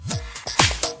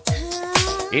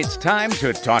It's time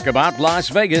to talk about Las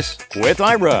Vegas with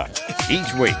Ira.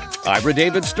 Each week, Ira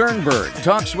David Sternberg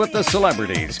talks with the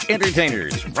celebrities,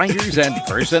 entertainers, writers, and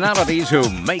personalities who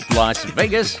make Las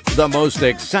Vegas the most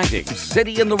exciting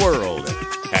city in the world.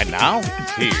 And now,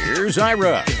 here's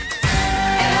Ira.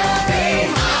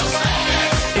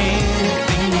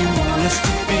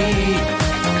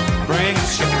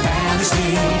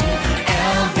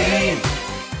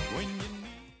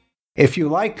 If you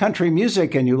like country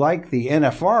music and you like the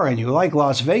NFR and you like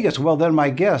Las Vegas, well, then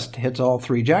my guest hits all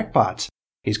three jackpots.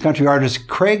 He's country artist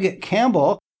Craig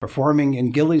Campbell, performing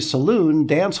in Gilley's Saloon,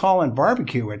 Dance Hall, and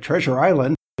Barbecue at Treasure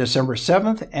Island, December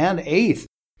 7th and 8th.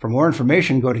 For more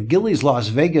information, go to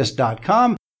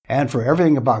gilleyslasvegas.com. And for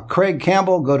everything about Craig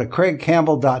Campbell, go to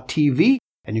craigcampbell.tv.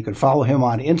 And you can follow him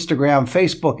on Instagram,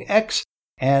 Facebook, X,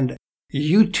 and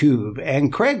YouTube.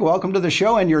 And Craig, welcome to the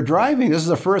show. And you're driving. This is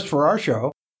the first for our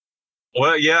show.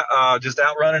 Well, yeah, just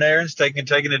out running errands,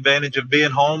 taking advantage of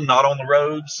being home, not on the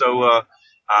road. So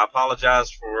I apologize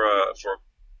for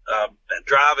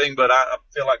driving, but I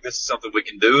feel like this is something we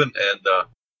can do, and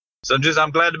so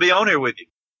I'm glad to be on here with you.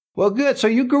 Well, good. So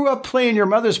you grew up playing your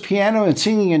mother's piano and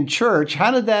singing in church.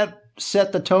 How did that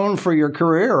set the tone for your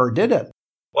career, or did it?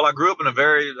 Well, I grew up in a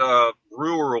very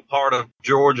rural part of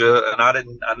Georgia, and I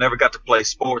never got to play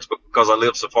sports, but because I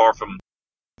lived so far from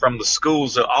the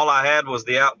schools, so all I had was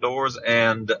the outdoors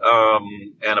and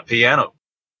a piano.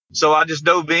 So I just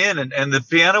dove in, and the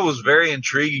piano was very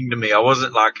intriguing to me. It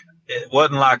wasn't like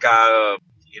I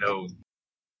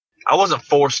wasn't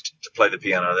forced to play the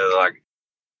piano. They're like,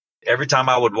 every time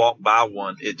I would walk by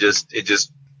one, it just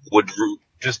would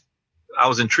I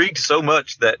was intrigued so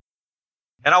much that,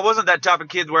 and I wasn't that type of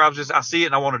kid where I see it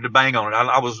and I wanted to bang on it.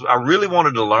 I really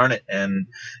wanted to learn it and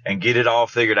get it all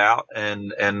figured out.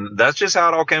 And that's just how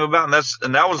it all came about. I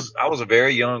was at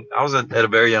a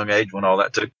very young age when all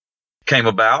that came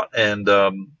about. And,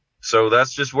 so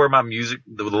that's just where my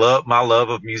love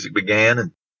of music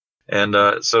began.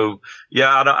 So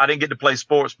yeah, I didn't get to play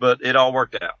sports, but it all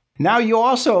worked out. Now you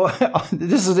also,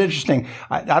 this is interesting.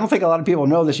 I don't think a lot of people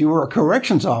know this. You were a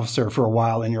corrections officer for a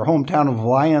while in your hometown of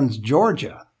Lyons,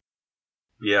 Georgia.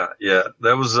 Yeah.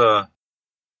 That was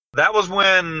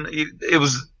when it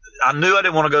was. I knew I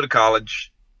didn't want to go to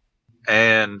college,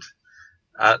 and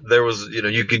there was,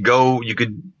 you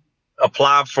could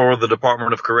apply for the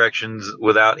Department of Corrections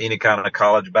without any kind of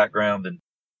college background,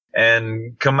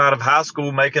 and come out of high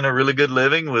school making a really good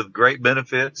living with great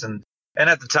benefits. And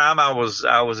at the time I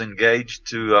was engaged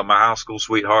to my high school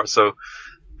sweetheart. So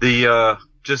that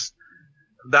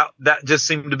just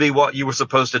seemed to be what you were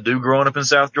supposed to do growing up in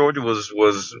South Georgia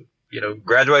was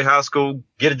graduate high school,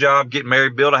 get a job, get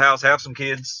married, build a house, have some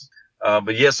kids.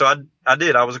 But yeah, so I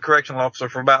did. I was a correctional officer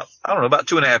for about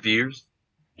 2.5 years.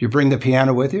 Did you bring the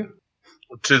piano with you?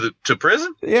 To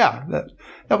prison? Yeah,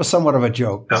 that was somewhat of a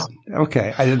joke. No.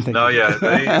 Okay, I didn't think. No, yeah,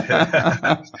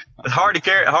 it's hard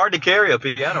to carry a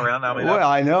piano around. I mean, well,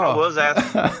 I know. I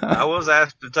was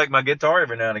asked to take my guitar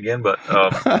every now and again, but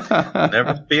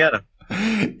never the piano.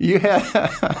 You had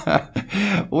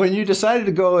when you decided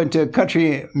to go into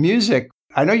country music.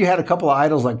 I know you had a couple of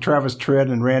idols like Travis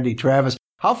Tritt and Randy Travis.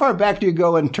 How far back do you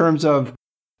go in terms of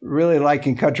really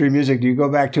liking country music? Do you go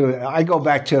back to? I go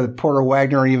back to Porter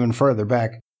Wagoner, even further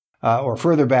back, or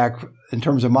further back in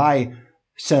terms of my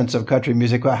sense of country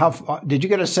music. How did you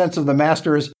get a sense of the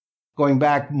masters going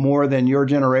back more than your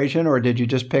generation, or did you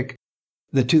just pick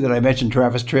the two that I mentioned,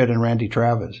 Travis Tritt and Randy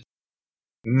Travis?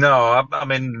 No, I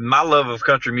mean, my love of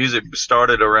country music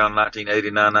started around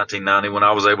 1989, 1990 when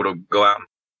I was able to go out and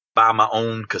buy my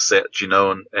own cassettes,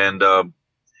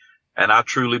 and I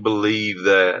truly believe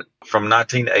that from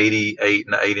 1988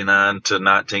 and 89 to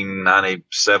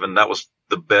 1997, that was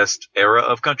the best era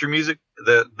of country music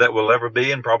that will ever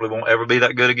be, and probably won't ever be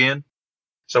that good again.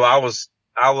 So I was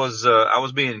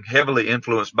being heavily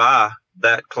influenced by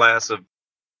that class of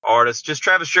artists. Just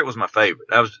Travis Tritt was my favorite.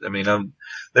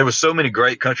 There were so many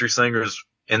great country singers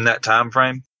in that time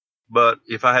frame, but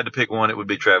if I had to pick one, it would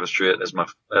be Travis Tritt as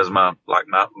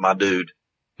my dude.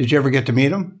 Did you ever get to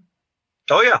meet him?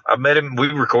 Oh yeah, I've met him. We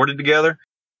recorded together.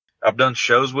 I've done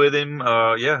shows with him.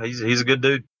 Yeah, he's a good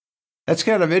dude. That's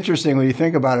kind of interesting when you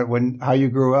think about it. How you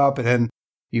grew up and then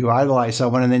you idolize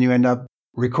someone and then you end up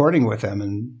recording with them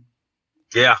and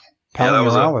palling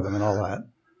around with them and all that.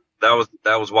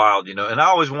 That was wild, And I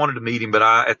always wanted to meet him, but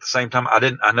at the same time,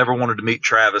 I never wanted to meet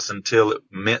Travis until it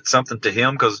meant something to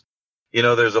him, because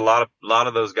there's a lot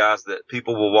of those guys that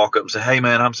people will walk up and say, "Hey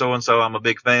man, I'm so and so. I'm a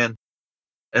big fan."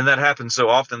 And that happens so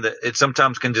often that it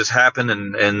sometimes can just happen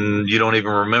and you don't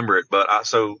even remember it. But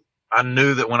I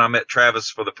knew that when I met Travis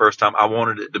for the first time, I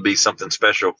wanted it to be something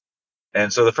special.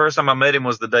 And so the first time I met him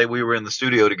was the day we were in the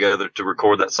studio together to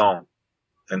record that song.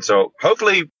 And so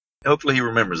hopefully he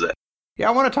remembers that. Yeah,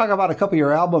 I want to talk about a couple of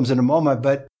your albums in a moment,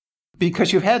 but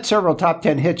because you've had several top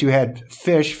 10 hits, you had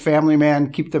Fish, Family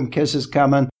Man, Keep Them Kisses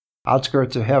Coming,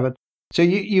 Outskirts of Heaven. So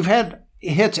you've had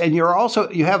hits, and you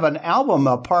have an album,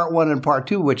 part 1 and part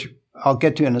 2, which I'll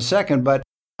get to in a second. But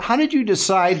how did you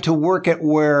decide to work it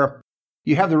where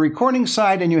you have the recording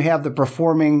side and you have the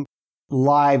performing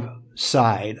live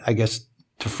side, I guess,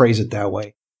 to phrase it that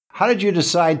way? How did you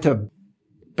decide to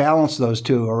balance those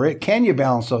two? Or can you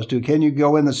balance those two? Can you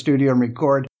go in the studio and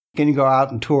record? Can you go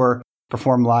out and tour,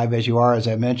 perform live as you are, as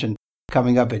I mentioned,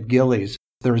 coming up at Gilley's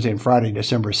Thursday and Friday,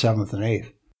 December 7th and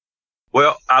 8th?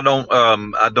 Well, I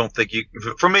don't think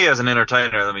for me as an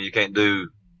entertainer, I mean, you can't do,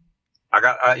 I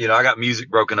got music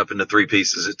broken up into 3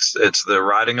 pieces. It's the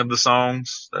writing of the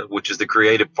songs, which is the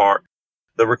creative part,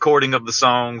 the recording of the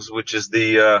songs, which is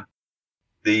the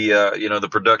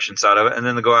production side of it, and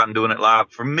then to go out and doing it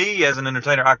live. For me as an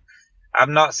entertainer,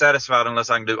 I'm not satisfied unless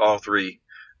I can do all 3.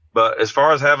 But as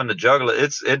far as having to juggle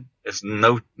it, it's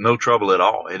no trouble at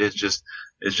all. It's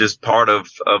just part of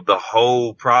the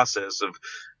whole process of,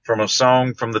 from a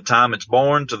song, from the time it's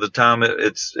born to the time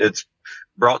it's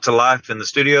brought to life in the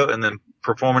studio and then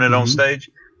performing it on stage.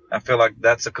 I feel like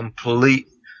that's a complete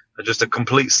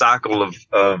cycle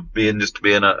of being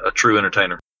a true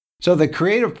entertainer. So the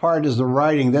creative part is the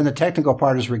writing, then the technical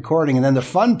part is recording, and then the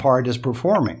fun part is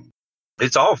performing.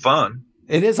 It's all fun.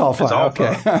 It is all fun. It's all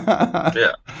okay. fun.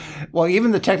 Yeah. Well,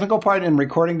 even the technical part in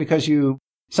recording, because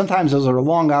sometimes those are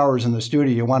long hours in the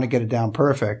studio, you want to get it down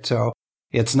perfect. So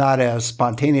it's not as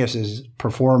spontaneous as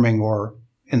performing or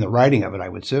in the writing of it, I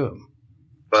would assume.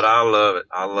 But I love it.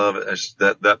 I love it. It's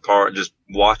that part, just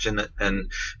watching it and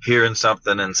hearing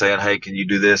something and saying, "Hey, can you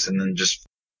do this?" And then just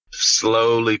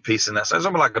slowly piecing that. So it's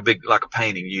almost like a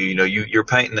painting. You're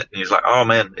painting it, and you're like, "Oh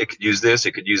man, it could use this.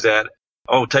 It could use that.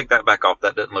 Oh, take that back off.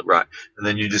 That doesn't look right." And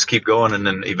then you just keep going, and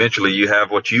then eventually you have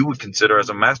what you would consider as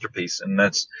a masterpiece. And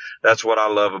that's what I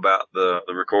love about the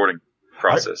recording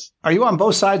process. Are you on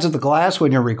both sides of the glass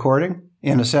when you're recording,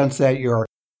 in a sense that you're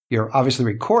obviously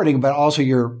recording, but also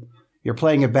you're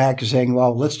playing it back? You're saying,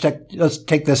 "Well, let's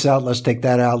take this out. Let's take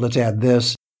that out. Let's add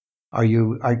this." Are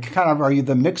you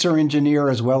the mixer engineer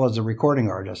as well as the recording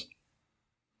artist?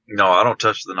 No, I don't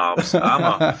touch the knobs.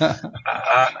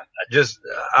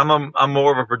 I'm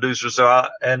more of a producer,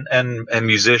 and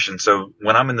musician. So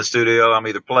when I'm in the studio, I'm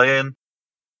either playing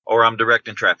or I'm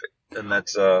directing traffic, and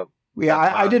that's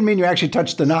I didn't mean you actually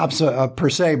touched the knobs per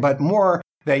se, but more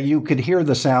that you could hear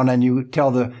the sound and you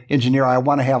tell the engineer, "I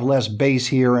want to have less bass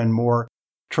here and more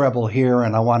treble here,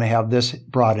 and I want to have this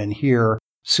brought in here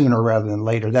sooner rather than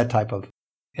later," that type of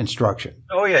instruction.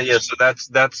 Oh yeah. So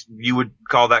that's you would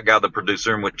call that guy the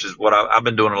producer, which is what I've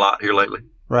been doing a lot here lately.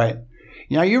 Right.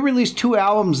 Now you released 2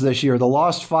 albums this year: The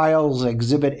Lost Files,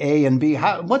 Exhibit A and B.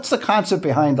 What's the concept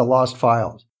behind The Lost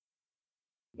Files?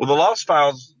 Well, The Lost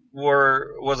Files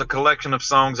was a collection of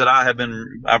songs that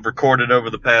I've recorded over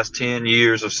the past 10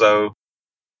 years or so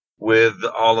with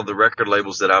all of the record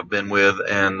labels that I've been with,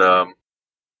 and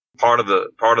part of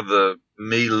the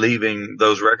me leaving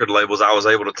those record labels, I was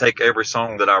able to take every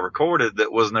song that I recorded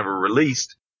that was never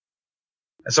released.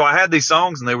 And so I had these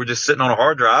songs and they were just sitting on a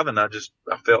hard drive, and I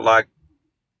felt like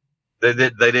they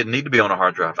didn't need to be on a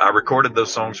hard drive. I recorded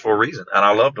those songs for a reason and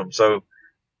I loved them. So,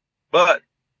 but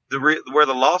where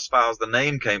the Lost Files, the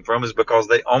name came from, is because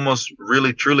they almost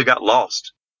really truly got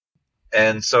lost.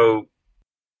 And so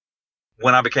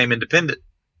when I became independent,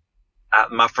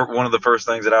 one of the first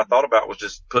things that I thought about was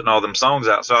just putting all them songs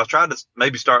out. So I tried to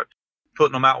maybe start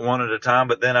putting them out one at a time,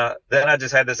 but then I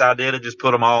just had this idea to just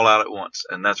put them all out at once.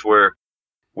 And that's where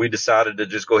we decided to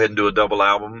just go ahead and do a double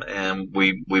album. And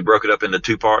we broke it up into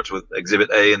 2 parts with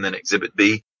Exhibit A and then Exhibit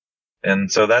B. And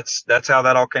so that's how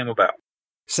that all came about.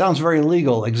 Sounds very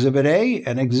legal. Exhibit A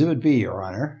and Exhibit B, Your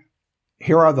Honor.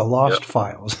 Here are the Lost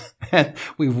Files. And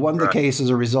we've won the case as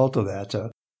a result of that.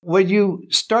 So when you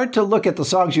start to look at the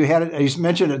songs you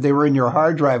mentioned that they were in your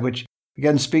hard drive, which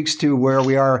again speaks to where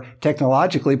we are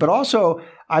technologically, but also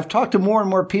I've talked to more and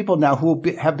more people now who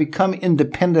have become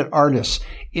independent artists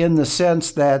in the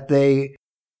sense that they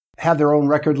have their own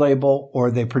record label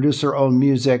or they produce their own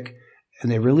music and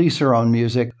they release their own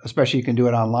music. Especially you can do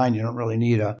it online. You don't really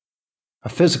need a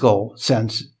physical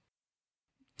sense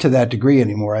to that degree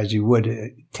anymore as you would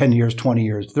 10 years, 20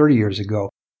 years, 30 years ago.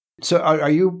 So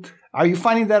are you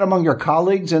finding that among your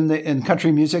colleagues in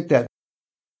country music that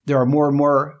there are more and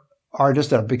more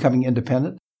artists that are becoming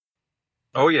independent?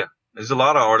 Oh yeah. There's a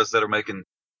lot of artists that are making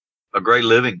a great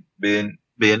living being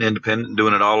independent and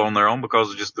doing it all on their own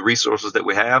because of just the resources that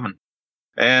we have. And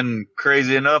And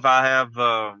crazy enough, I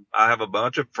have a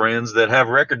bunch of friends that have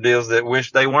record deals that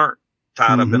wish they weren't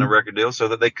tied up in a record deal so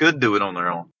that they could do it on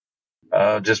their own.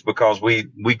 Just because we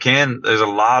can, there's a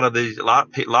lot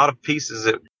of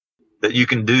pieces that you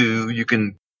can do. You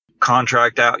can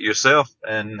contract out yourself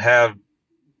and have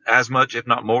as much, if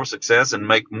not more success and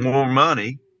make more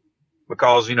money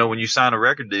because, when you sign a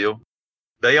record deal,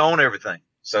 they own everything.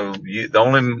 So the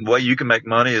only way you can make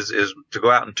money is to go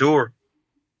out and tour.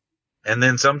 And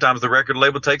then sometimes the record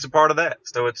label takes a part of that.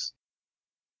 So it's,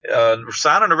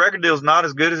 signing a record deal is not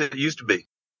as good as it used to be.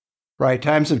 Right.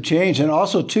 Times have changed. And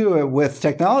also, too, with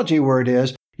technology where it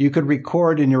is, you could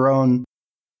record in your own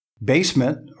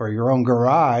basement or your own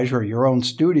garage or your own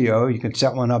studio. You can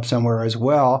set one up somewhere as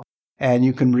well. And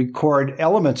you can record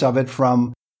elements of it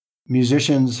from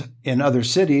musicians in other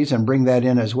cities and bring that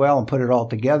in as well and put it all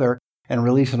together and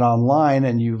release it online.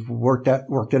 And you've worked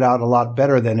it out a lot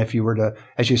better than if you were to,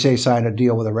 as you say, sign a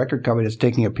deal with a record company that's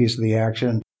taking a piece of the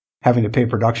action, having to pay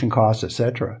production costs,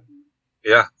 etc.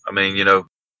 Yeah. I mean,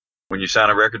 when you sign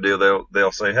a record deal,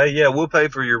 they'll say, hey, yeah, we'll pay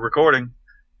for your recording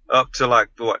up to like,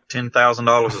 what,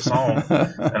 $10,000 a song.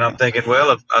 And I'm thinking,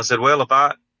 if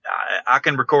I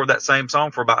can record that same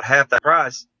song for about half that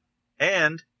price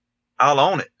and I'll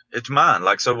own it. It's mine.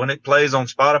 Like, so when it plays on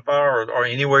Spotify or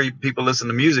anywhere people listen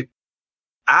to music,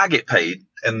 I get paid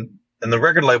and the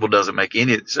record label doesn't make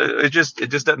any. So it just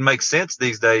doesn't make sense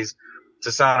these days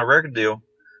to sign a record deal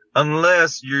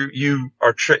unless you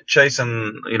are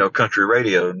chasing, country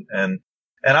radio. And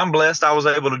I'm blessed. I was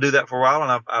able to do that for a while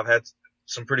and I've had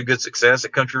some pretty good success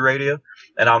at country radio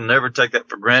and I'll never take that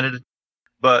for granted.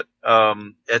 But,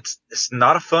 it's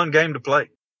not a fun game to play.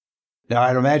 No,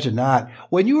 I'd imagine not.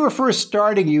 When you were first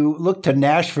starting, you looked to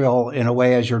Nashville in a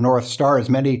way as your North Star, as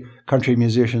many country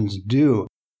musicians do.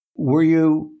 Were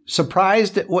you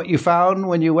surprised at what you found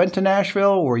when you went to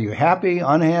Nashville? Were you happy,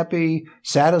 unhappy,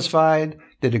 satisfied?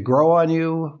 Did it grow on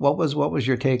you? What was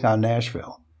your take on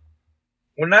Nashville?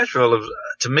 Well, Nashville,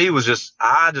 to me, was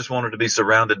I just wanted to be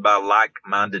surrounded by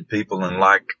like-minded people and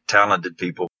like-talented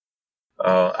people. When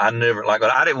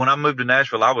I moved to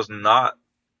Nashville, I was not,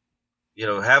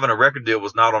 having a record deal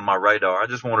was not on my radar. I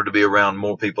just wanted to be around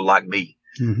more people like me.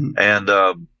 Mm-hmm.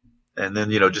 And then,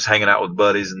 just hanging out with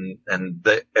buddies and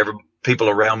every people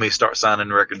around me start signing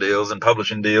record deals and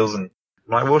publishing deals. And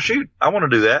I'm like, well, shoot, I want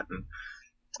to do that. And,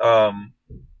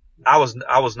 I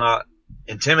was not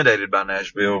intimidated by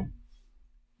Nashville.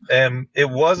 And it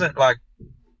wasn't like,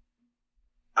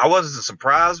 I wasn't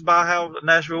surprised by how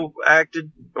Nashville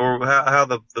acted or how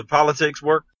the politics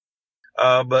worked.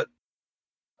 But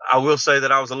I will say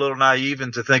that I was a little naive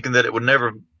into thinking that it would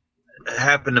never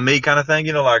happen to me kind of thing.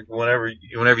 Like whenever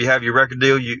you have your record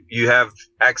deal, you have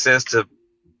access to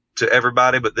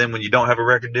everybody. But then when you don't have a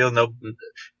record deal, no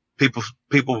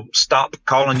people stop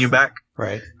calling you back.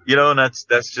 Right. And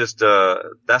that's just,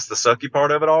 that's the sucky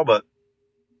part of it all. But,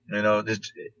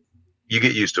 you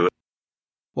get used to it.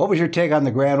 What was your take on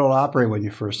the Grand Ole Opry when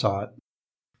you first saw it?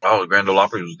 Oh, the Grand Ole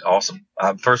Opry was awesome.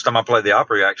 First time I played the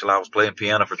Opry, actually, I was playing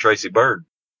piano for Tracy Byrd.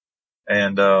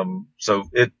 And, so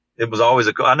it was always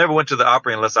I never went to the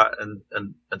Opry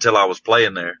until I was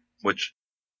playing there, which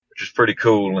is pretty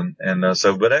cool.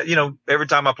 But every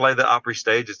time I play the Opry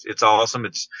stage, it's awesome.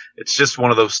 It's just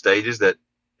one of those stages that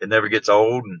it never gets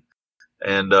old.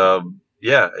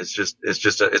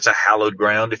 It's a hallowed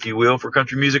ground, if you will, for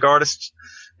country music artists.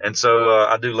 And so,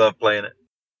 I do love playing it.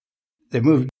 They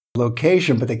moved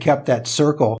location, but they kept that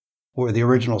circle or the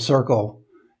original circle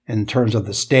in terms of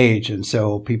the stage. And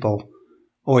so people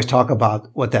always talk about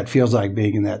what that feels like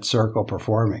being in that circle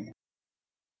performing.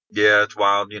 Yeah, it's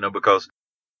wild, because,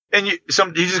 and you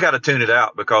just got to tune it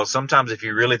out because sometimes if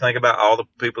you really think about all the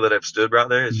people that have stood right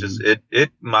there, it's just, it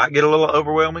might get a little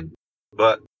overwhelming.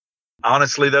 But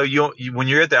honestly though, when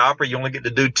you're at the Opry, you only get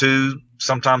to do 2,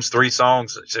 sometimes 3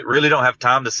 songs. So it really don't have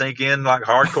time to sink in like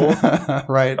hardcore.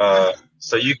 Right.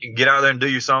 So you can get out there and do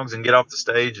your songs and get off the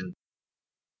stage.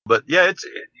 But yeah, it's,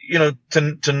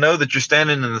 to know that you're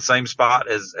standing in the same spot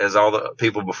as all the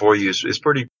people before you is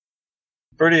pretty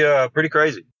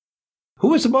crazy. Who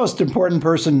was the most important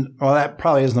person? Well, that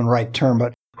probably isn't the right term,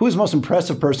 but who was the most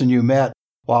impressive person you met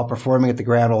while performing at the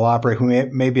Grand Ole Opry, who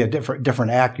may be a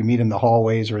different act you meet in the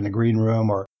hallways or in the green room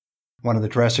or one of the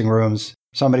dressing rooms,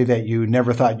 somebody that you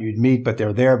never thought you'd meet, but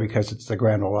they're there because it's the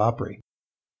Grand Ole Opry?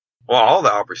 Well, all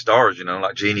the Opry stars,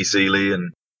 like Jeannie Seeley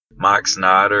and Mike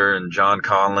Snyder and John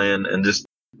Conley and just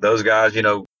those guys,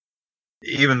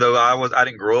 even though I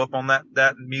didn't grow up on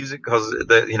that music because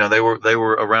they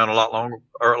were around a lot longer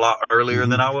or a lot earlier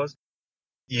than I was.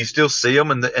 You still see them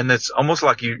and it's almost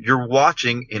like you're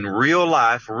watching in real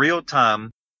life, real time,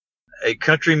 a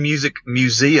country music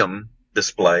museum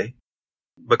display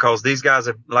because these guys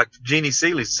are like Jeannie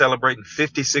Seeley's celebrating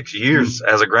 56 years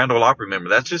as a Grand Ole Opry member.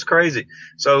 That's just crazy.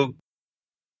 So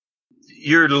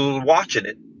you're watching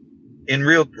it in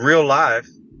real life.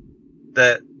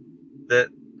 That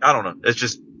I don't know. It's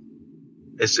just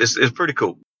it's pretty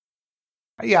cool.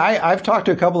 Yeah, I've talked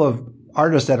to a couple of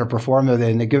artists that have performed there,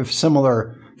 and they give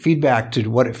similar feedback to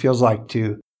what it feels like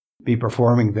to be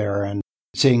performing there and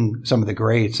seeing some of the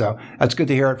greats. So that's good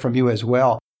to hear it from you as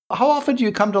well. How often do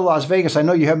you come to Las Vegas? I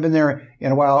know you haven't been there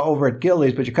in a while over at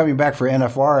Gilley's, but you're coming back for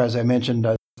NFR, as I mentioned,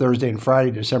 Thursday and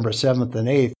Friday, December 7th and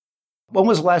 8th. When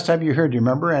was the last time you were here? Do you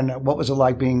remember? And what was it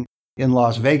like being in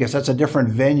Las Vegas? That's a different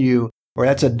venue, or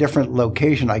that's a different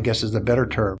location, I guess is the better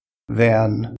term,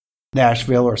 than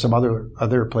Nashville or some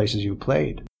other places you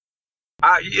played.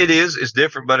 It is. It's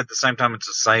different, but at the same time, it's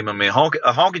the same. I mean, a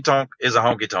honky tonk is a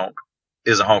honky tonk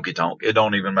is a honky tonk. It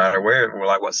don't even matter where or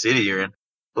like what city you're in.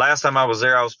 Last time I was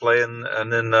there, I was playing,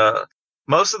 and then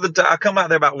most of the time I come out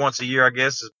there about once a year. I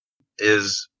guess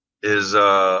is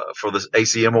for the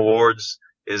ACM Awards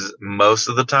is most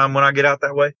of the time when I get out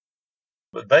that way.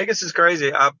 But Vegas is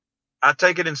crazy. I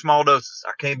take it in small doses.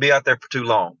 I can't be out there for too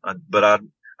long, but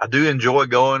I do enjoy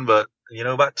going. But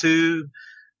about 2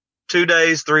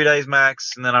 days, 3 days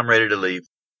max, and then I'm ready to leave.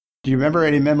 Do you remember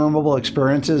any memorable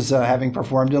experiences having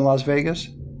performed in Las Vegas?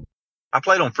 I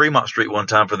played on Fremont Street one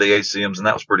time for the ACMs, and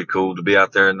that was pretty cool to be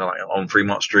out there and on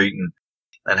Fremont Street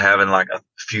and having like a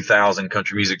few thousand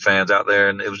country music fans out there,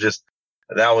 and it was just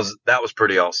that was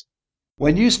pretty awesome.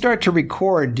 When you start to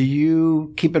record, do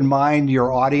you keep in mind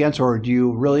your audience, or do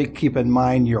you really keep in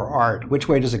mind your art? Which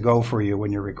way does it go for you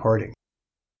when you're recording?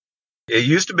 It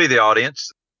used to be the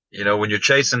audience. When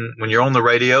you're on the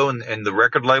radio and the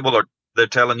record label they're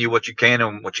telling you what you can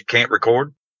and what you can't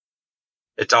record.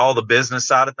 It's all the business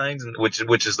side of things,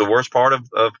 which is the worst part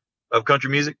of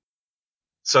country music.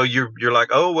 So you're like,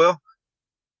 oh, well,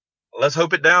 let's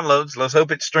hope it downloads. Let's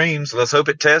hope it streams. Let's hope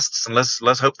it tests, and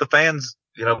let's hope the fans,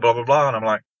 blah, blah, blah. And I'm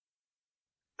like,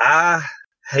 I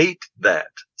hate that.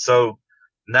 So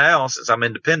now, since I'm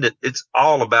independent, it's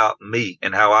all about me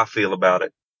and how I feel about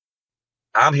it.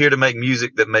 I'm here to make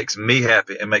music that makes me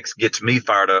happy and gets me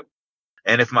fired up.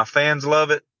 And if my fans love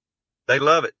it, they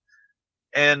love it.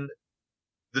 And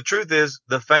the truth is,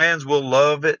 the fans will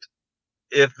love it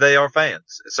if they are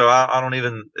fans. So I don't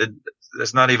even,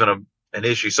 it's not even an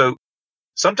issue. So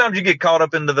sometimes you get caught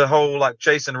up into the whole like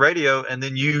chasing radio, and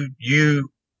then you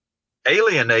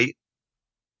alienate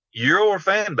your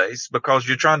fan base because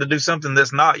you're trying to do something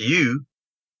that's not you.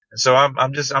 And so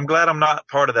I'm glad I'm not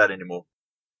part of that anymore.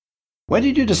 When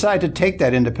did you decide to take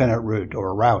that independent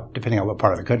route, depending on what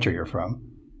part of the country you're from?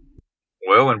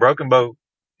 Well, when Broken Bow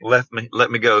let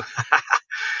me go.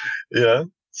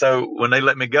 So when they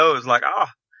let me go, it's like,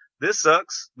 this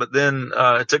sucks. But then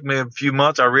it took me a few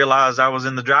months. I realized I was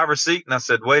in the driver's seat, and I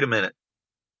said, wait a minute.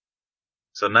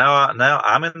 So now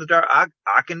I'm in the driver.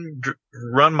 I can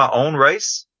run my own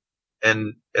race.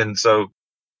 And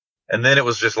then it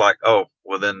was just like, oh,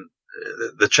 well, then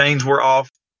the chains were off.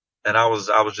 And I was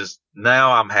just,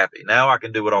 now I'm happy. Now I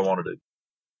can do what I want to do.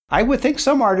 I would think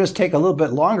some artists take a little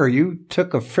bit longer. You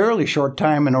took a fairly short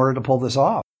time in order to pull this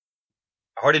off.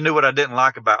 I already knew what I didn't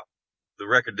like about the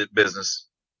record business.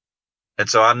 And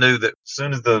so I knew that as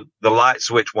soon as the light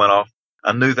switch went off,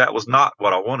 I knew that was not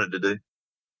what I wanted to do.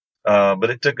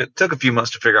 But it took a few months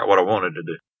to figure out what I wanted to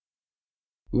do.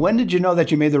 When did you know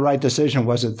that you made the right decision?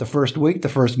 Was it the first week, the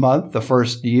first month, the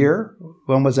first year?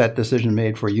 When was that decision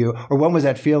made for you? Or when was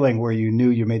that feeling where you knew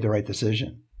you made the right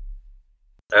decision?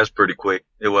 That was pretty quick.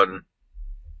 It wasn't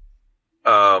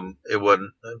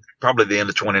probably the end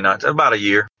of 2019, about a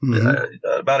year.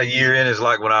 Mm-hmm. About a year in is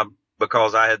like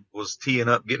because I was teeing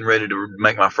up, getting ready to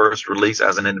make my first release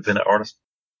as an independent artist.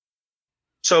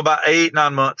 So about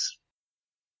 8-9 months.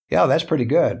 Yeah, that's pretty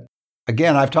good.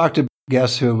 Again, I've talked to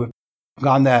guests who've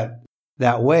gone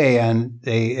that way, and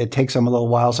it takes them a little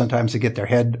while sometimes to get their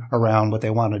head around what they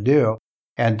want to do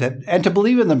and to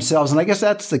believe in themselves. And I guess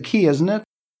that's the key, isn't it,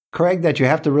 Craig, that you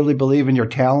have to really believe in your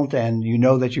talent, and you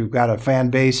know that you've got a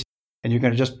fan base and you're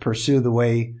going to just pursue the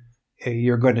way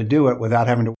you're going to do it without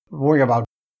having to worry about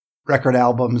record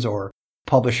albums or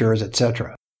publishers,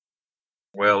 etc.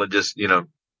 Well, it just,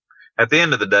 at the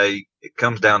end of the day, it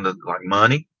comes down to like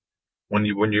money. When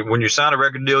you sign a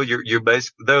record deal, you're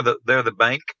basically, they're the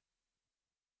bank.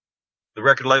 The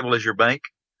record label is your bank.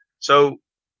 So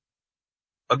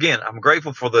again, I'm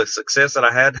grateful for the success that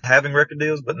I had having record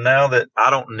deals, but now that I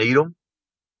don't need them,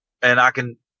 and I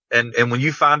can, and when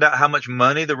you find out how much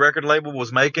money the record label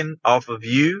was making off of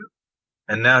you,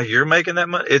 and now you're making that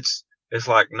money, it's It's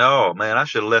like, no, man, I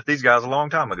should have left these guys a long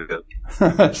time ago.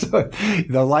 So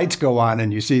the lights go on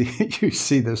and you see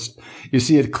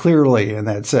it clearly in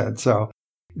that sense. So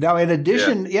now in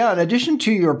addition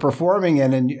to your performing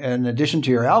and in addition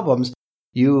to your albums,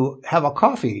 you have a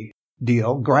coffee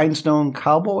deal, Grindstone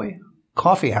Cowboy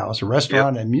Coffee House, a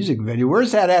restaurant and music venue.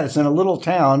 Where's that at? It's in a little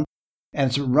town and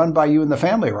it's run by you and the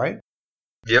family, right?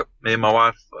 Yep. Me and my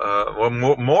wife,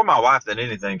 more my wife than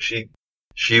anything.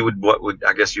 She would,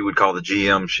 I guess you would call the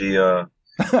GM.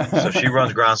 So she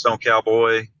runs Grindstone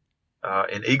Cowboy,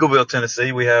 in Eagleville,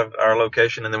 Tennessee. We have our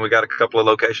location, and then we got a couple of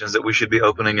locations that we should be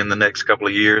opening in the next couple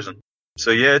of years. And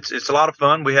so, yeah, it's a lot of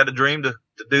fun. We had a dream to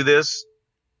do this,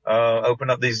 open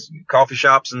up these coffee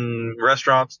shops and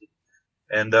restaurants.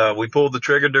 And, we pulled the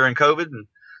trigger during COVID, and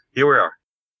here we are.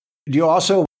 Do you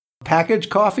also package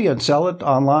coffee and sell it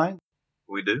online?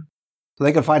 We do. So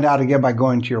they can find out again by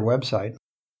going to your website.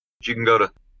 You can go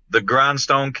to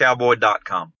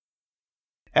thegrindstonecowboy.com.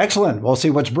 Excellent. We'll see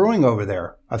what's brewing over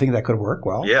there. I think that could work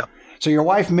well. Yeah. So your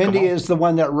wife, Mindy, is the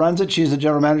one that runs it. She's the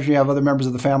general manager. You have other members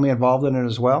of the family involved in it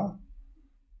as well?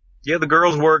 Yeah, the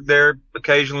girls work there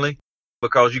occasionally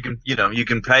because you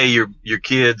can pay your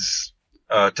kids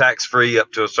tax-free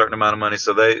up to a certain amount of money.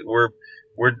 So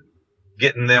we're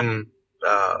getting them,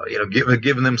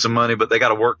 giving them some money, but they got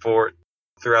to work for it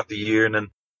throughout the year. And then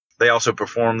they also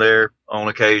perform there on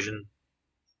occasion.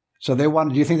 So do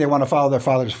you think they want to follow their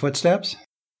father's footsteps?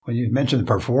 When you mentioned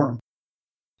perform.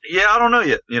 Yeah, I don't know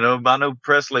yet. I know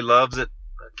Presley loves it.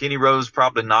 Kenny Rose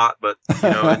probably not, but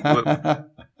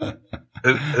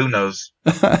who knows?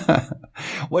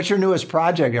 What's your newest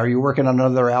project? Are you working on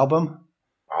another album?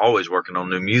 Always working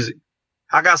on new music.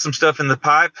 I got some stuff in the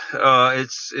pipe.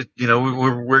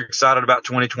 We're excited about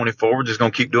 2024. We're just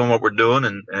gonna keep doing what we're doing,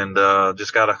 and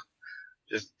just gotta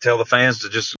tell the fans to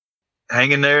just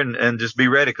hang in there and just be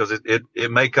ready, because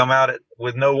it may come out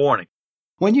with no warning.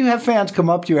 When you have fans come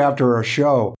up to you after a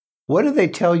show, what do they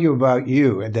tell you about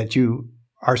you and that you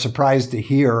are surprised to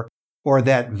hear, or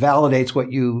that validates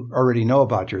what you already know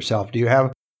about yourself? Do you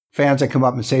have fans that come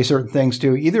up and say certain things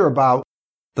to you, either about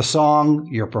the song,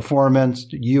 your performance,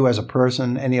 you as a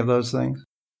person, any of those things?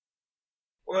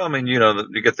 Well, I mean, you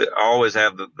always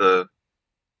have the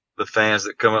fans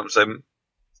that come up and say,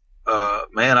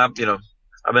 man, I've been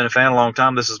a fan a long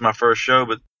time. This is my first show,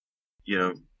 but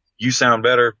you sound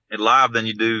better in live than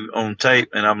you do on tape.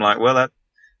 And I'm like, well,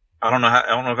 I don't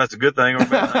know if that's a good thing or a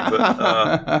bad thing,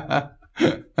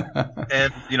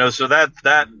 but, so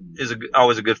that is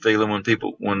always a good feeling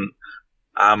when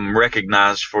I'm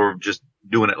recognized for just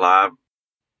doing it live.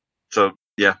 So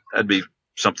yeah, that'd be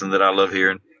something that I love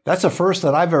hearing. That's the first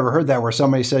that I've ever heard that, where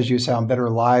somebody says you sound better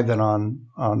live than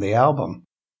on the album.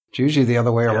 It's usually the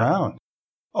other way around.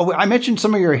 Oh, I mentioned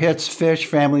some of your hits, Fish,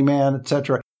 Family Man,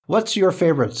 etc. What's your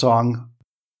favorite song,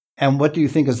 and what do you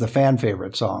think is the fan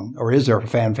favorite song? Or is there a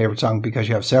fan favorite song? Because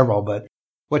you have several, but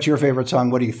what's your favorite song?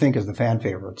 What do you think is the fan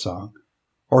favorite song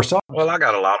or song? Well, I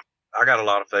got a lot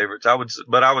of favorites. I would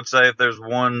say if there's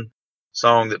one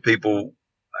song that people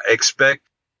expect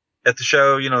at the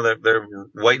show, they're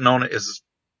waiting on it, is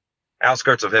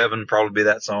Outskirts of Heaven. Probably be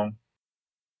that song.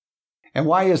 And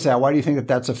why is that? Why do you think that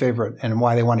that's a favorite, and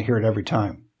why they want to hear it every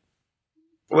time?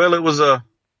 Well, it was a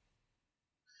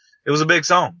big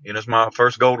song. It's my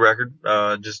first gold record.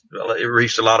 It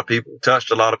reached a lot of people,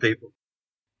 touched a lot of people,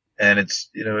 and it's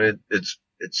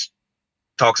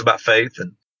talks about faith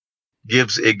and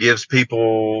gives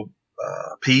people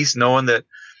peace, knowing that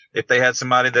if they had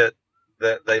somebody that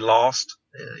they lost,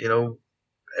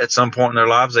 at some point in their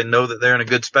lives, they know that they're in a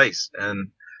good space, and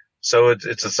so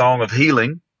it's a song of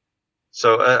healing.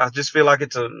 So I just feel like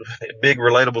it's a big,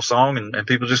 relatable song, and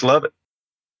people just love it.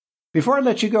 Before I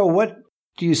let you go, what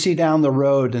do you see down the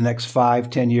road the next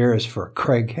 5-10 years for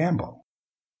Craig Campbell?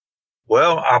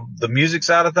 Well, the music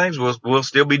side of things, we'll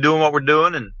still be doing what we're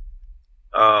doing,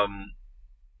 and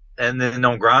then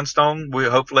on Grindstone, we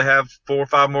hopefully have 4 or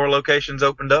 5 more locations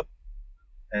opened up,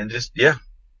 and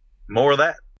more of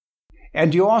that.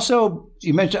 And do you also,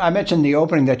 I mentioned the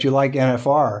opening that you like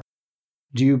NFR.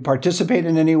 Do you participate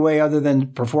in any way other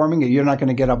than performing it? You're not going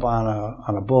to get up on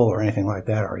a bull or anything like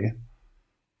that, are you?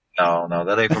 No,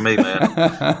 that ain't for me, man.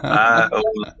 I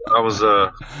was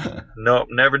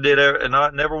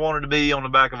never wanted to be on the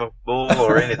back of a bull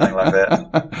or anything like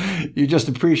that. You just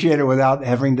appreciate it without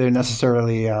having to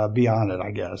necessarily be on it,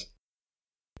 I guess.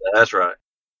 That's right.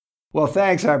 Well,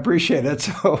 thanks. I appreciate it.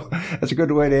 So that's a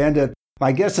good way to end it.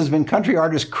 My guest has been country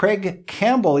artist Craig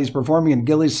Campbell. He's performing in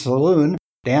Gilley's Saloon,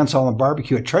 Dance Hall and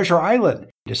Barbecue at Treasure Island,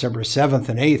 December 7th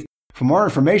and 8th. For more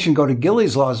information, go to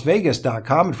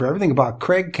Gilley'sLasVegas.com. And for everything about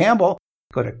Craig Campbell,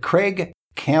 go to Craig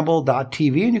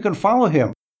craigcampbell.tv, and you can follow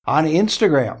him on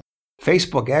Instagram,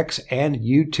 Facebook, X, and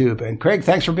YouTube. And Craig,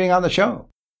 thanks for being on the show.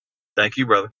 Thank you,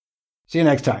 brother. See you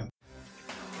next time.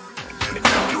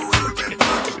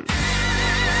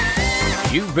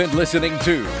 You've been listening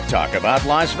to Talk About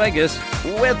Las Vegas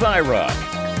with Ira.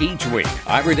 Each week,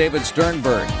 Ira David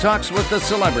Sternberg talks with the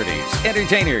celebrities,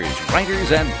 entertainers,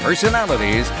 writers, and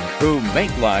personalities who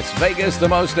make Las Vegas the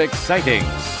most exciting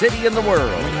city in the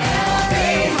world.